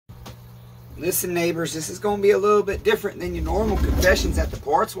Listen, neighbors, this is going to be a little bit different than your normal confessions at the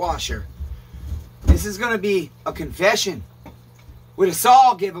parts washer. This is going to be a confession with a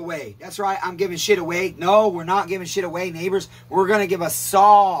saw giveaway. That's right, I'm giving shit away. No, we're not giving shit away, neighbors. We're going to give a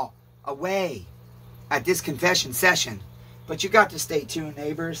saw away at this confession session. But you got to stay tuned,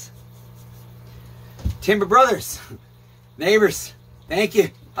 neighbors. Timber Brothers, neighbors, thank you.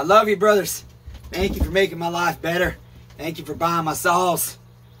 I love you, brothers. Thank you for making my life better. Thank you for buying my saws.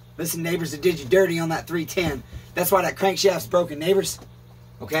 Listen, neighbors, it did you dirty on that 310. That's why that crankshaft's broken, neighbors.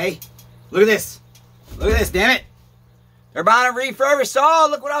 Okay? Look at this. Look at this, damn it. They're buying a refurbished saw.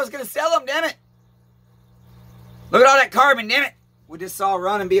 Look what I was going to sell them, damn it. Look at all that carbon, damn it. Would this saw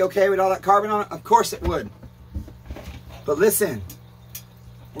run and be okay with all that carbon on it? Of course it would. But listen,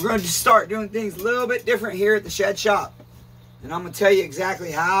 we're going to start doing things a little bit different here at the shed shop. And I'm going to tell you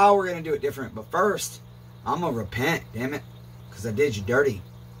exactly how we're going to do it different. But first, I'm going to repent, damn it. Because I did you dirty.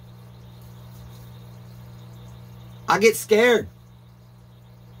 I get scared.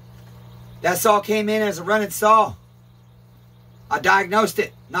 That saw came in as a running saw. I diagnosed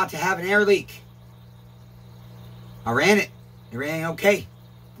it not to have an air leak. I ran it. It ran okay.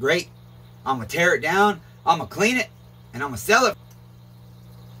 Great. I'm going to tear it down. I'm going to clean it. And I'm going to sell it.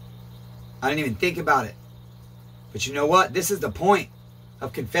 I didn't even think about it. But you know what? This is the point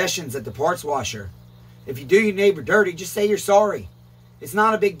of confessions at the parts washer. If you do your neighbor dirty, just say you're sorry. It's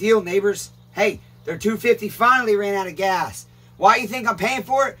not a big deal, neighbors. Hey, their 250 finally ran out of gas. Why do you think I'm paying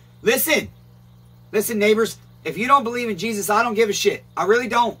for it? Listen. Listen, neighbors. If you don't believe in Jesus, I don't give a shit. I really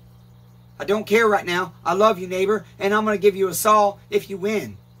don't. I don't care right now. I love you, neighbor. And I'm going to give you a saw if you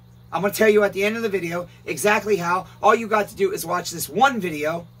win. I'm going to tell you at the end of the video exactly how. All you got to do is watch this one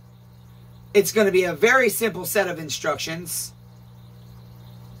video. It's going to be a very simple set of instructions.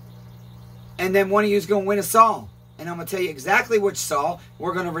 And then one of you is going to win a saw. And I'm going to tell you exactly which saw.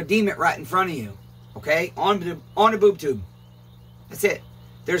 We're going to redeem it right in front of you. Okay? On the boob tube. That's it.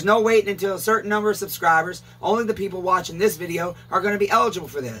 There's no waiting until a certain number of subscribers. Only the people watching this video are going to be eligible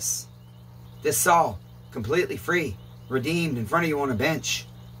for this. This saw. Completely free. Redeemed in front of you on a bench.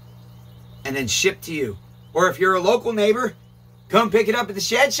 And then shipped to you. Or if you're a local neighbor, come pick it up at the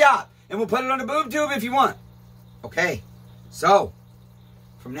shed shop. And we'll put it on the boob tube if you want. Okay. So,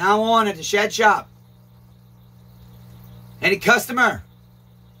 from now on at the shed shop, any customer,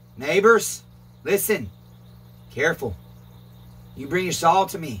 neighbors, listen, careful. You bring your saw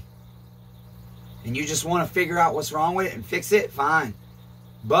to me and you just want to figure out what's wrong with it and fix it, fine.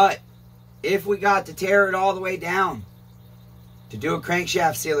 But if we got to tear it all the way down to do a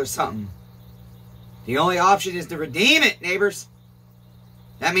crankshaft seal or something, the only option is to redeem it, neighbors.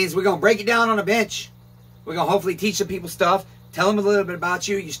 That means we're going to break it down on a bench. We're going to hopefully teach some people stuff, tell them a little bit about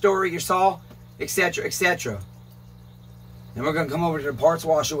you, your story, your saw, etc., etc. And we're going to come over to the parts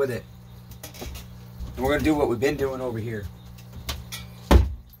washer with it. And we're going to do what we've been doing over here.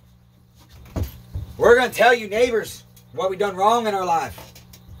 We're going to tell you, neighbors, what we've done wrong in our life.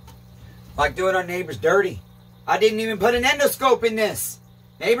 Like doing our neighbors dirty. I didn't even put an endoscope in this.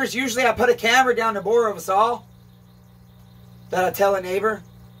 Neighbors, usually I put a camera down the bore of a saw. That I tell a neighbor,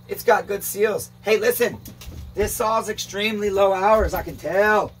 it's got good seals. Hey, listen, this saw's extremely low hours, I can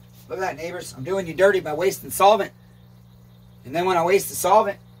tell. Look at that, neighbors. I'm doing you dirty by wasting solvent. And then when I waste the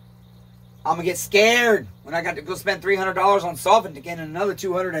solvent, I'm going to get scared when I got to go spend $300 on solvent to get another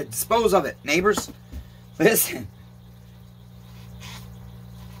 $200 to dispose of it. Neighbors, listen.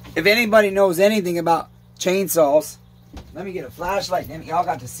 If anybody knows anything about chainsaws, let me get a flashlight. Y'all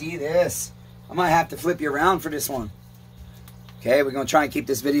got to see this. I might have to flip you around for this one. Okay, we're going to try and keep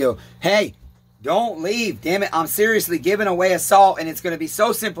this video. Hey, don't leave. Damn it, I'm seriously giving away a saw, and it's going to be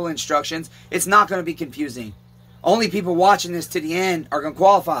so simple instructions. It's not going to be confusing. Only people watching this to the end are going to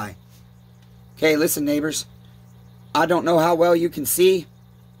qualify. Okay, listen, neighbors. I don't know how well you can see,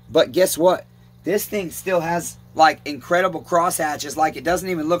 but guess what? This thing still has, like, incredible crosshatches. Like, it doesn't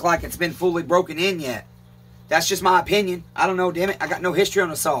even look like it's been fully broken in yet. That's just my opinion. I don't know, damn it. I got no history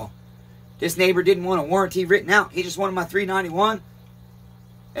on a saw. This neighbor didn't want a warranty written out. He just wanted my $391.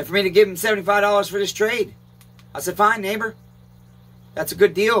 And for me to give him $75 for this trade. I said, fine, neighbor. That's a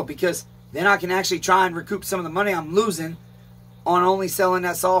good deal because then I can actually try and recoup some of the money I'm losing on only selling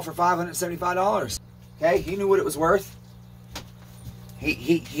that saw for $575. Okay, he knew what it was worth.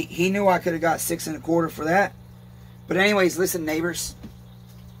 He knew I could have got $6 1/4 for that. But anyways, listen, neighbors.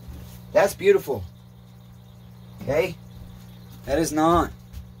 That's beautiful. Okay? That is not.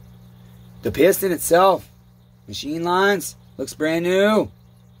 The piston itself, machine lines, looks brand new.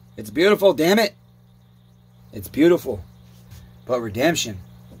 It's beautiful, damn it. It's beautiful. But redemption,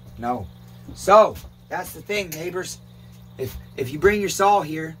 no. So, that's the thing, neighbors. If you bring your saw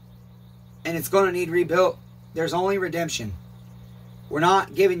here, and it's going to need rebuilt. There's only redemption. We're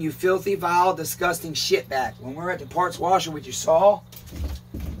not giving you filthy, vile, disgusting shit back. When we're at the parts washer with your saw,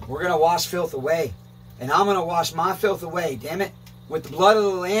 we're going to wash filth away. And I'm going to wash my filth away, damn it, with the blood of the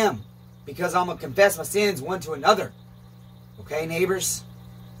Lamb. Because I'm going to confess my sins one to another. Okay, neighbors?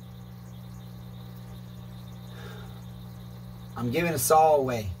 I'm giving a saw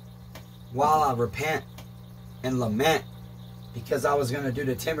away while I repent and lament because I was going to do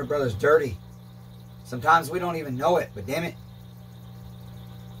the Timber Brothers dirty. Sometimes we don't even know it, but damn it.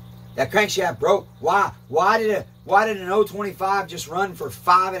 That crankshaft broke. Why? Why did an 025 just run for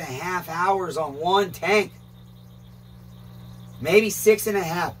 5.5 hours on one tank? Maybe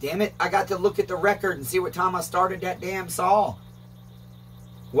 6.5. Damn it. I got to look at the record and see what time I started that damn saw.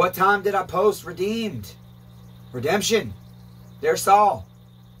 What time did I post redeemed? Redemption. Their saw.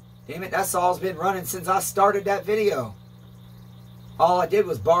 Damn it, that saw's been running since I started that video. All I did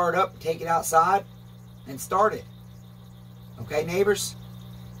was bar it up, take it outside, and start it. Okay, neighbors?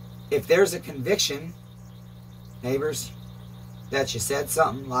 If there's a conviction, neighbors, that you said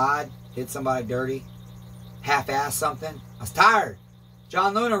something, lied, did somebody dirty, half-assed something, I was tired.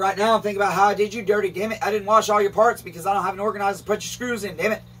 John Luna, right now I'm thinking about how I did you dirty, damn it. I didn't wash all your parts because I don't have an organizer to put your screws in,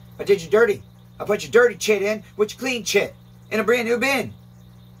 damn it. I did you dirty. I put your dirty chit in with your clean chit in a brand new bin.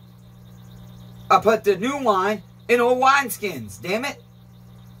 I put the new wine in old wineskins, damn it.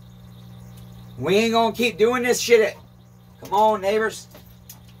 We ain't gonna keep doing this shit. Come on, neighbors.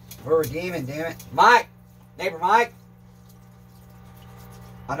 We're redeeming, damn it. Mike, neighbor Mike.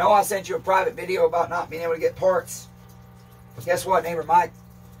 I know I sent you a private video about not being able to get parts. But guess what, neighbor Mike?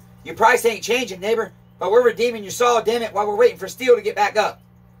 Your price ain't changing, neighbor. But we're redeeming your saw, damn it, while we're waiting for steel to get back up.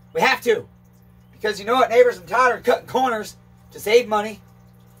 We have to. Because you know what, neighbors? I'm tired of cutting corners to save money.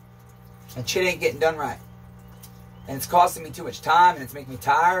 And shit ain't getting done right. And it's costing me too much time, and it's making me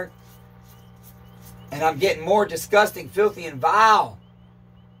tired. And I'm getting more disgusting, filthy, and vile.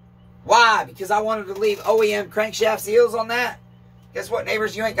 Why? Because I wanted to leave OEM crankshaft seals on that. Guess what,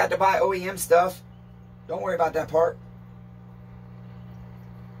 neighbors? You ain't got to buy OEM stuff. Don't worry about that part.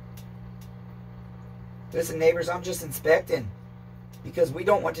 Listen, neighbors, I'm just inspecting. Because we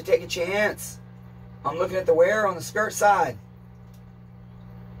don't want to take a chance. I'm looking at the wear on the skirt side.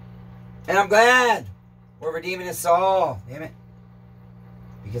 And I'm glad we're redeeming this saw. Damn it.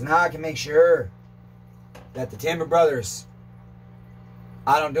 Because now I can make sure that the Timber Brothers,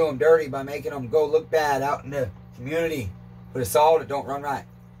 I don't do them dirty by making them go look bad out in the community with a saw that don't run right.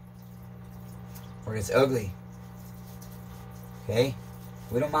 Or it's ugly. Okay?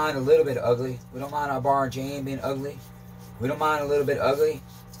 We don't mind a little bit of ugly. We don't mind our bar and chain being ugly. We don't mind a little bit ugly.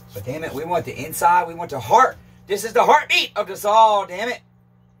 But damn it, we want the inside. We want the heart. This is the heartbeat of the saw, damn it.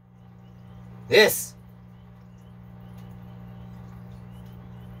 This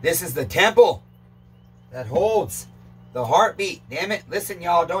is the temple that holds the heartbeat. Damn it. Listen,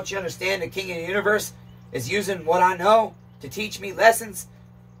 y'all. Don't you understand the King of the Universe is using what I know to teach me lessons?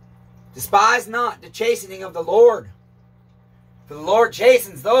 Despise not the chastening of the Lord. For the Lord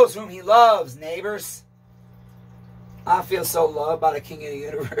chastens those whom he loves, neighbors. I feel so loved by the King of the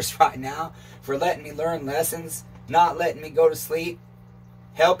Universe right now for letting me learn lessons, not letting me go to sleep,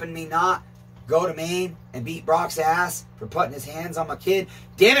 helping me not go to Maine and beat Brock's ass for putting his hands on my kid.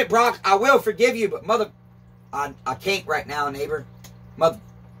 Damn it, Brock, I will forgive you, but mother, I can't right now, neighbor. Mother,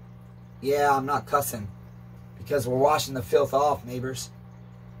 yeah, I'm not cussing because we're washing the filth off, neighbors.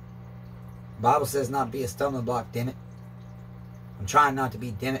 The Bible says not to be a stumbling block, damn it. I'm trying not to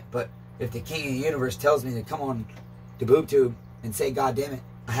be, damn it, but if the King of the Universe tells me to come on the boob tube and say, God damn it,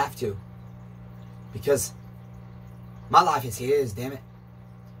 I have to. Because my life is his, damn it.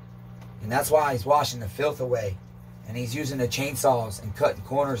 And that's why he's washing the filth away. And he's using the chainsaws and cutting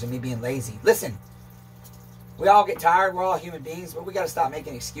corners and me being lazy. Listen, we all get tired. We're all human beings. But we got to stop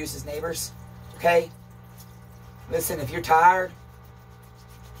making excuses, neighbors. Okay? Listen, if you're tired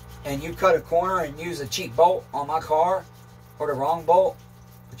and you cut a corner and use a cheap bolt on my car or the wrong bolt,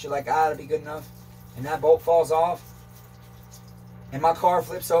 but you're like, ah, it'll be good enough, and that bolt falls off and my car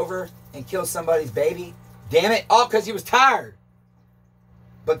flips over and kills somebody's baby, damn it, all because he was tired.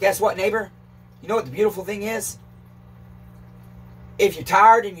 But guess what, neighbor? You know what the beautiful thing is? If you're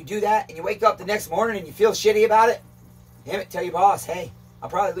tired and you do that and you wake up the next morning and you feel shitty about it, damn it, tell your boss, hey, I'll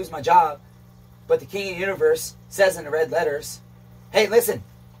probably lose my job. But the King of the Universe says in the red letters, hey, listen,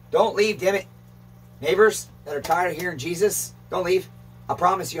 don't leave, damn it. Neighbors that are tired of hearing Jesus, don't leave. I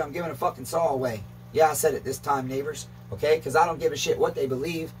promise you I'm giving a fucking saw away. Yeah, I said it this time, neighbors. Okay? Because I don't give a shit what they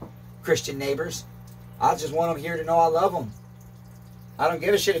believe, Christian neighbors. I just want them here to know I love them. I don't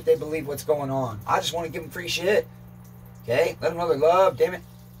give a shit if they believe what's going on. I just want to give them free shit. Okay? Let them know they're loved, damn it.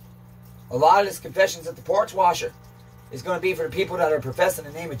 A lot of this confessions at the porch washer is going to be for the people that are professing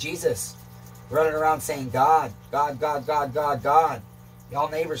the name of Jesus. Running around saying God, God, God, God, God, God. Y'all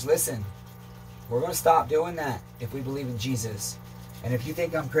neighbors, listen. We're going to stop doing that if we believe in Jesus. And if you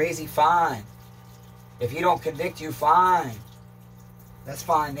think I'm crazy, fine. If he don't convict you, fine. That's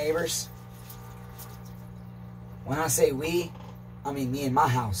fine, neighbors. When I say we, I mean me and my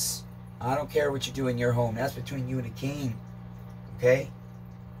house. I don't care what you do in your home. That's between you and the king. Okay?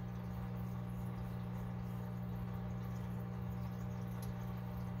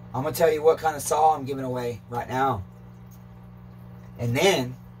 I'm going to tell you what kind of saw I'm giving away right now. And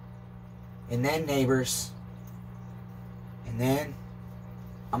then, neighbors, and then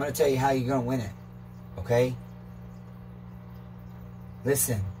I'm going to tell you how you're going to win it. Okay?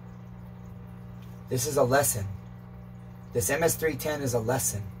 Listen. This is a lesson. This MS310 is a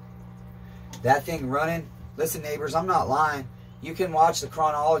lesson. That thing running, listen neighbors, I'm not lying. You can watch the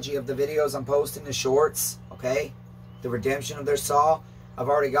chronology of the videos I'm posting, the shorts, okay? The redemption of their saw. I've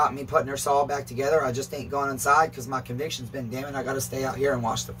already got me putting their saw back together. I just ain't going inside because my conviction's been, damn it, I got to stay out here and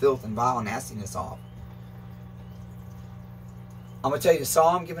wash the filth and vile nastiness off. I'm going to tell you the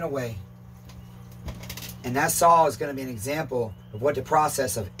saw I'm giving away. And that saw is going to be an example of what the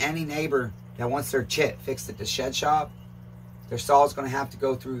process of any neighbor that wants their chit fixed at the shed shop, their saw is going to have to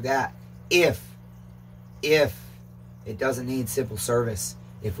go through that if it doesn't need simple service.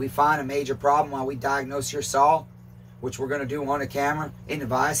 If we find a major problem while we diagnose your saw, which we're going to do on the camera, in the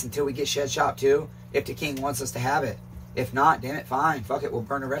vise until we get shed shop too, if the king wants us to have it. If not, damn it, fine. Fuck it, we'll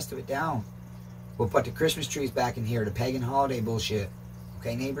burn the rest of it down. We'll put the Christmas trees back in here, the pagan holiday bullshit.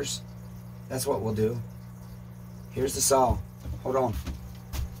 Okay, neighbors? That's what we'll do. Here's the saw. Hold on.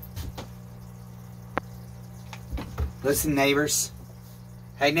 Listen, neighbors.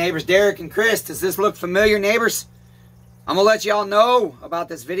 Hey, neighbors, Derek and Chris, does this look familiar, neighbors? I'm going to let y'all know about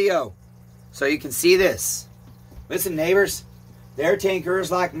this video so you can see this. Listen, neighbors, they're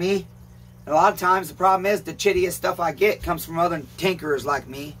tinkerers like me. And a lot of times the problem is the chittiest stuff I get comes from other tinkerers like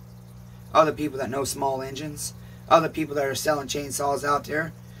me. Other people that know small engines. Other people that are selling chainsaws out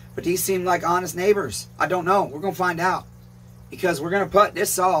there. But these seem like honest neighbors. I don't know. We're going to find out. Because we're going to put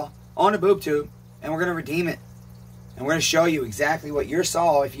this saw on a boob tube and we're going to redeem it. And we're going to show you exactly what your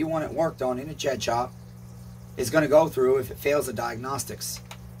saw, if you want it worked on in a shed shop, is going to go through if it fails the diagnostics.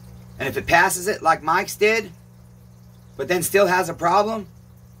 And if it passes it like Mike's did, but then still has a problem,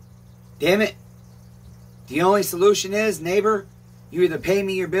 damn it. The only solution is, neighbor, you either pay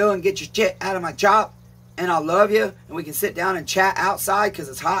me your bill and get your shit out of my shop, and I'll love you, and we can sit down and chat outside because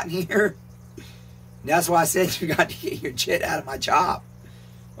it's hot in here. That's why I said you got to get your shit out of my shop.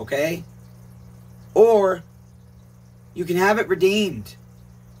 Okay? Or you can have it redeemed.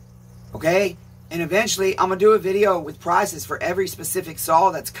 Okay? And eventually, I'm going to do a video with prices for every specific saw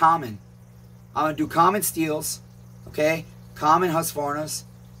that's common. I'm going to do common steels. Okay? Common HUSQVARNAs.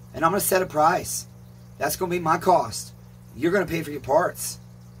 And I'm going to set a price. That's going to be my cost. You're going to pay for your parts.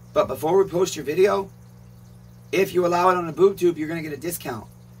 But before we post your video, if you allow it on the boob tube, you're going to get a discount.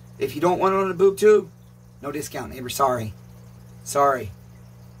 If you don't want it on the boob tube, no discount, neighbor. Sorry. Sorry.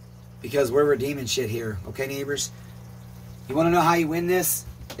 Because we're redeeming shit here. Okay, neighbors? You want to know how you win this?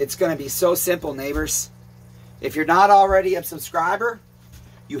 It's going to be so simple, neighbors. If you're not already a subscriber,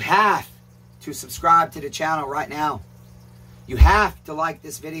 you have to subscribe to the channel right now. You have to like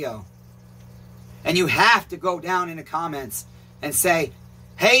this video. And you have to go down in the comments and say,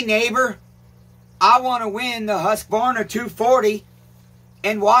 hey, neighbor, I want to win the HUSQVARNA 240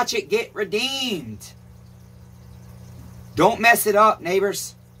 and watch it get redeemed. Don't mess it up,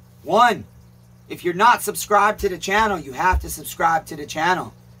 neighbors. 1, if you're not subscribed to the channel, you have to subscribe to the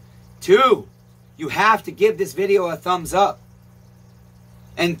channel. 2, you have to give this video a thumbs up.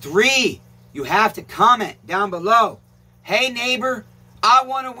 And 3, you have to comment down below. Hey, neighbor, I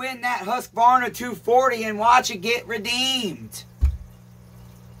want to win that HUSQVARNA 240 and watch it get redeemed.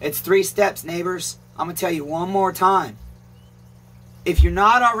 It's 3 steps, neighbors. I'm going to tell you one more time. If you're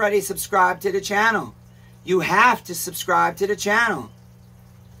not already subscribed to the channel, you have to subscribe to the channel.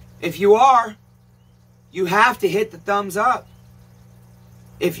 If you are, you have to hit the thumbs up.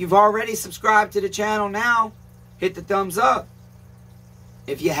 If you've already subscribed to the channel now, hit the thumbs up.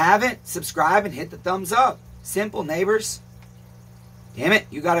 If you haven't, subscribe and hit the thumbs up. Simple, neighbors. Damn it,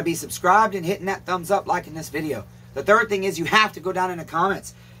 you got to be subscribed and hitting that thumbs up, liking this video. The third thing is you have to go down in the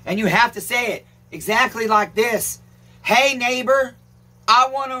comments and you have to say it exactly like this. Hey, neighbor, I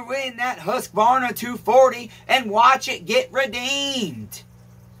want to win that HUSQVARNA 240 and watch it get redeemed.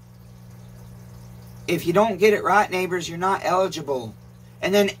 If you don't get it right, neighbors, you're not eligible.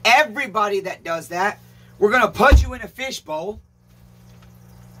 And then everybody that does that, we're going to put you in a fishbowl.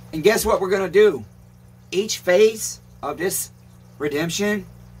 And guess what we're going to do? Each phase of this redemption,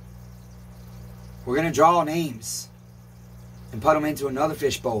 we're going to draw names and put them into another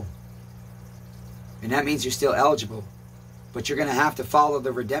fishbowl. And that means you're still eligible. But you're going to have to follow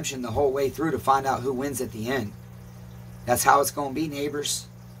the redemption the whole way through to find out who wins at the end. That's how it's going to be, neighbors.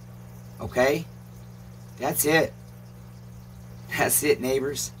 Okay? That's it. That's it,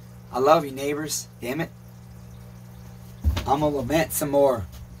 neighbors. I love you, neighbors. Damn it. I'm going to lament some more.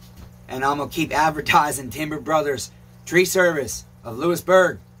 And I'm going to keep advertising Timber Brothers Tree Service of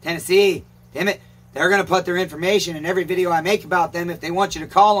Lewisburg, Tennessee. Damn it. They're going to put their information in every video I make about them if they want you to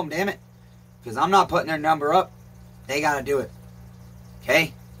call them, damn it. Because I'm not putting their number up. They got to do it.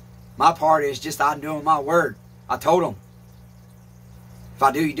 Okay? My part is just I'm doing my word. I told them. If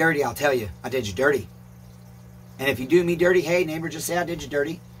I do you dirty, I'll tell you. I did you dirty. And if you do me dirty, hey, neighbor, just say I did you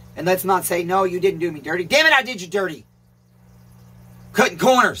dirty. And let's not say, no, you didn't do me dirty. Damn it, I did you dirty. Cutting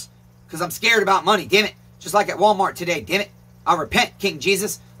corners. Because I'm scared about money. Damn it. Just like at Walmart today. Damn it. I repent, King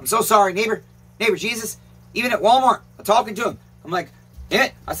Jesus. I'm so sorry, neighbor. Neighbor Jesus. Even at Walmart, I'm talking to him. I'm like, damn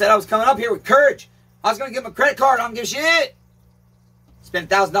it. I said I was coming up here with courage. I was going to give him a credit card. I don't give a shit. Spend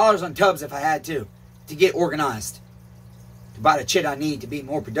 $1,000 on tubs if I had to get organized. To buy the shit I need to be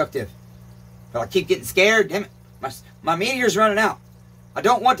more productive. But I keep getting scared. Damn it. My meteor's running out. I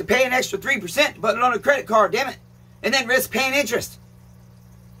don't want to pay an extra 3% to put it on a credit card. Damn it. And then risk paying interest.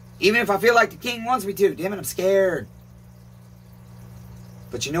 Even if I feel like the king wants me to. Damn it, I'm scared.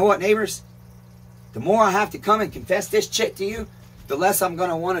 But you know what, neighbors? The more I have to come and confess this shit to you, the less I'm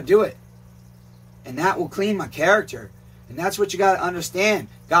going to want to do it. And that will clean my character. And that's what you got to understand.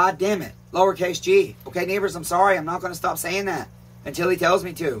 God damn it. Lowercase g. Okay, neighbors, I'm sorry. I'm not going to stop saying that until he tells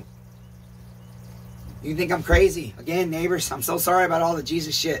me to. You think I'm crazy. Again, neighbors, I'm so sorry about all the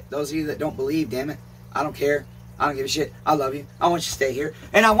Jesus shit. Those of you that don't believe, damn it. I don't care. I don't give a shit. I love you. I want you to stay here.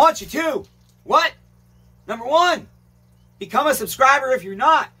 And I want you to. What? Number 1, become a subscriber if you're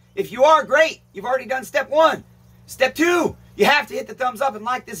not. If you are, great. You've already done step 1. Step 2, you have to hit the thumbs up and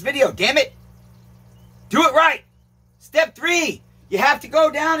like this video. Damn it. Do it right. Step 3, you have to go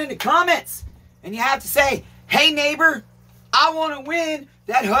down in the comments and you have to say, hey neighbor, I want to win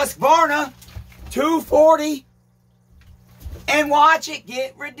that HUSQVARNA 240 and watch it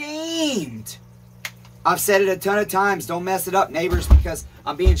get redeemed. I've said it a ton of times. Don't mess it up, neighbors, because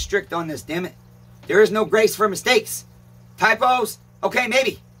I'm being strict on this, damn it. There is no grace for mistakes. Typos? Okay,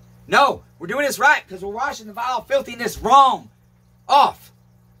 maybe. No, we're doing this right because we're washing the vile filthiness wrong off.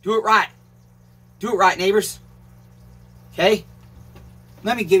 Do it right. Do it right, neighbors. Okay?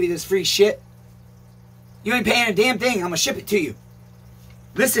 Let me give you this free shit. You ain't paying a damn thing. I'm going to ship it to you.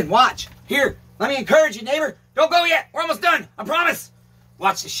 Listen, watch. Here, let me encourage you, neighbor. Don't go yet. We're almost done. I promise.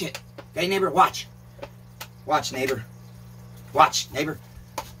 Watch this shit. Okay, neighbor? Watch. Watch, neighbor. Watch, neighbor.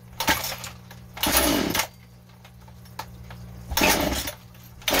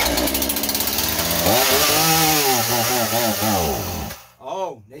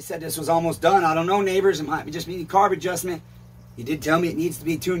 Oh, they said this was almost done. I don't know, neighbors. It might just need a carb adjustment. You did tell me it needs to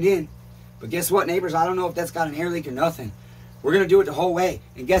be tuned in. But guess what, neighbors? I don't know if that's got an air leak or nothing. We're going to do it the whole way.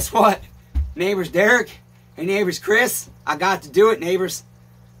 And guess what? Neighbors Derek and neighbors Chris, I got to do it, neighbors.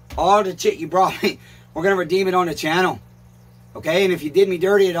 All the shit you brought me, we're going to redeem it on the channel. Okay? And if you did me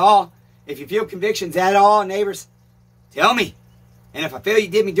dirty at all, if you feel convictions at all, neighbors, tell me. And if I feel you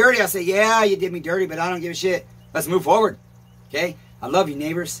did me dirty, I'll say, yeah, you did me dirty, but I don't give a shit. Let's move forward. Okay? I love you,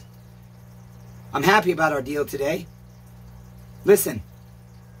 neighbors. I'm happy about our deal today. Listen,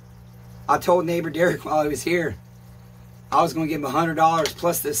 I told neighbor Derek while he was here, I was going to give him $100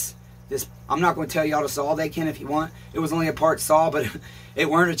 plus this. I'm not going to tell you all the saw they can if you want. It was only a part saw, but it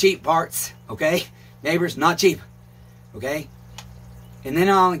weren't a cheap parts. Okay? Neighbors, not cheap. Okay? And then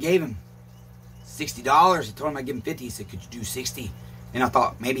I only gave him $60. I told him I'd give him 50. He said, could you do 60? And I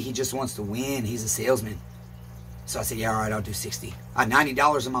thought, maybe he just wants to win. He's a salesman. So I said, yeah, all right, I'll do 60. I had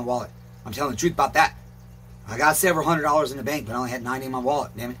 $90 in my wallet. I'm telling the truth about that. I got several $100s in the bank, but I only had 90 in my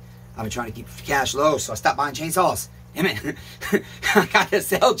wallet. Damn it. I've been trying to keep cash low, so I stopped buying chainsaws. Damn it. I got to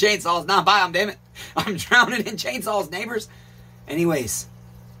sell chainsaws, not buy them, damn it. I'm drowning in chainsaws, neighbors. Anyways,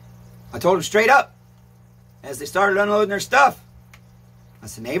 I told them straight up as they started unloading their stuff. I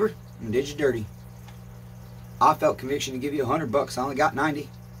said, neighbor, I did you dirty. I felt conviction to give you $100. I only got 90.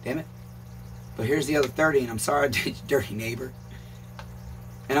 Damn it. But here's the other 30, and I'm sorry I did you dirty, neighbor.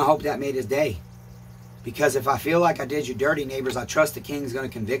 And I hope that made his day. Because if I feel like I did you dirty, neighbors, I trust the king's going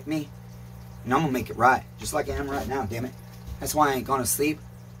to convict me. And I'm going to make it right. Just like I am right now, damn it. That's why I ain't going to sleep.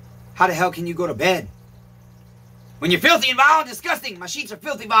 How the hell can you go to bed? When you're filthy and vile and disgusting. My sheets are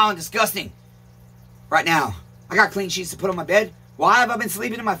filthy, vile, and disgusting. Right now. I got clean sheets to put on my bed. Why have I been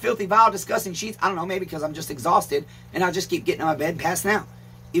sleeping in my filthy, vile, disgusting sheets? I don't know, maybe because I'm just exhausted, and I just keep getting in my bed and passing out,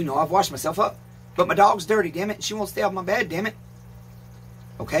 even though I've washed myself up. But my dog's dirty, damn it, and she won't stay off my bed, damn it.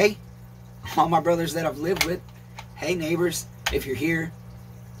 Okay? All my brothers that I've lived with, hey, neighbors, if you're here,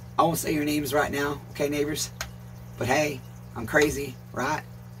 I won't say your names right now, okay, neighbors? But hey, I'm crazy, right?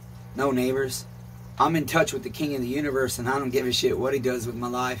 No, neighbors. I'm in touch with the King of the universe, and I don't give a shit what he does with my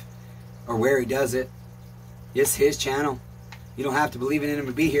life or where he does it. It's his channel. You don't have to believe in him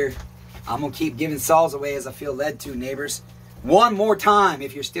to be here. I'm going to keep giving souls away as I feel led to, neighbors. One more time,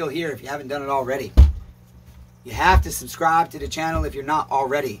 if you're still here, if you haven't done it already. You have to subscribe to the channel if you're not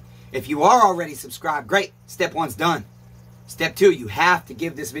already. If you are already subscribed, great. Step 1's done. Step 2, you have to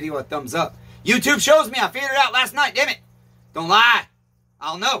give this video a thumbs up. YouTube shows me. I figured it out last night, damn it. Don't lie.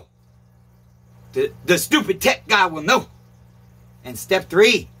 I'll know. The stupid tech guy will know. And step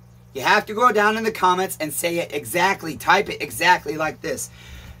 3, you have to go down in the comments and say it exactly. Type it exactly like this.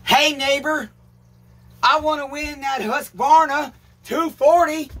 Hey, neighbor, I want to win that HUSQVARNA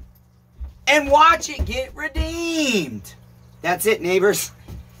 240 and watch it get redeemed. That's it, neighbors.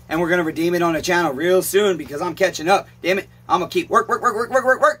 And we're going to redeem it on the channel real soon because I'm catching up. Damn it. I'm going to keep work,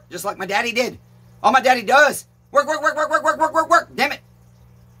 just like my daddy did. All my daddy does. Work. Damn it.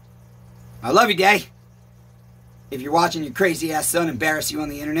 I love you, Daddy. If you're watching your crazy-ass son embarrass you on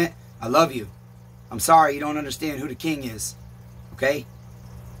the internet, I love you. I'm sorry you don't understand who the king is. Okay?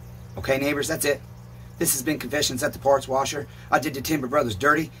 Okay, neighbors, that's it. This has been Confessions at the Parts Washer. I did the Timber Brothers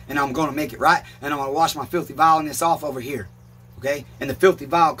dirty, and I'm going to make it right, and I'm going to wash my filthy vileness off over here. Okay? And the filthy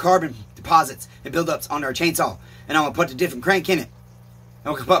vile carbon deposits and buildups on our chainsaw. And I'm going to put a different crank in it. And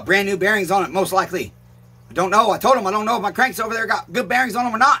I'm going to put brand new bearings on it, most likely. I don't know. I told him I don't know if my cranks over there got good bearings on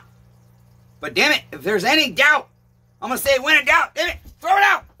them or not. But damn it, if there's any doubt, I'm going to say when in doubt, damn it, throw it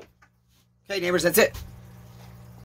out. Okay, neighbors, that's it.